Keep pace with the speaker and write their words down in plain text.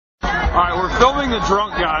Alright, we're filming the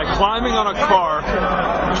drunk guy climbing on a car,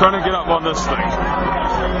 trying to get up on this thing.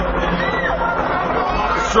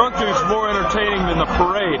 This drunk dude's more entertaining than the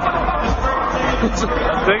parade.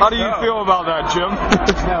 How do you feel about that, Jim?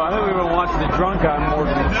 No, I think we were watching the drunk guy more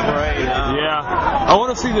than the parade. Yeah. I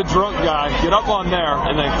want to see the drunk guy get up on there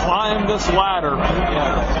and then climb this ladder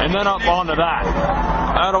and then up onto that.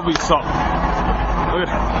 That'll be something. Look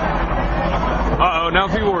at Uh-oh, now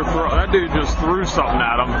people are throwing. That dude just threw something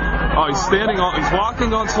at him. Oh, he's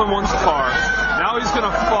walking on someone's car. Now he's going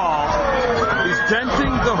to fall. He's denting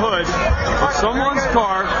the hood of someone's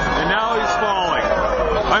car, and now he's falling.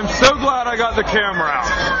 I'm so glad I got the camera out.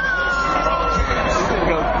 He's going to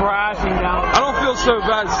go crashing down. I don't feel so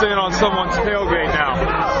bad staying on someone's tailgate now.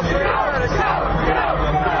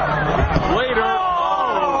 Later.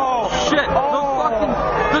 Oh, shit.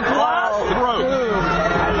 The glass broke.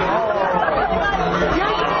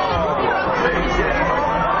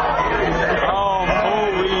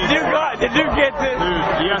 Did you get this?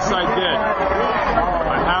 Dude, yes, I did.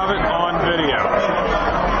 I have it on video.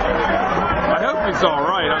 I hope he's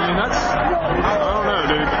alright. I mean, I don't know,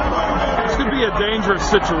 dude. This could be a dangerous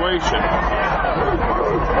situation.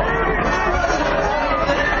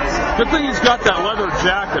 Good thing he's got that leather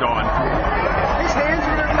jacket on.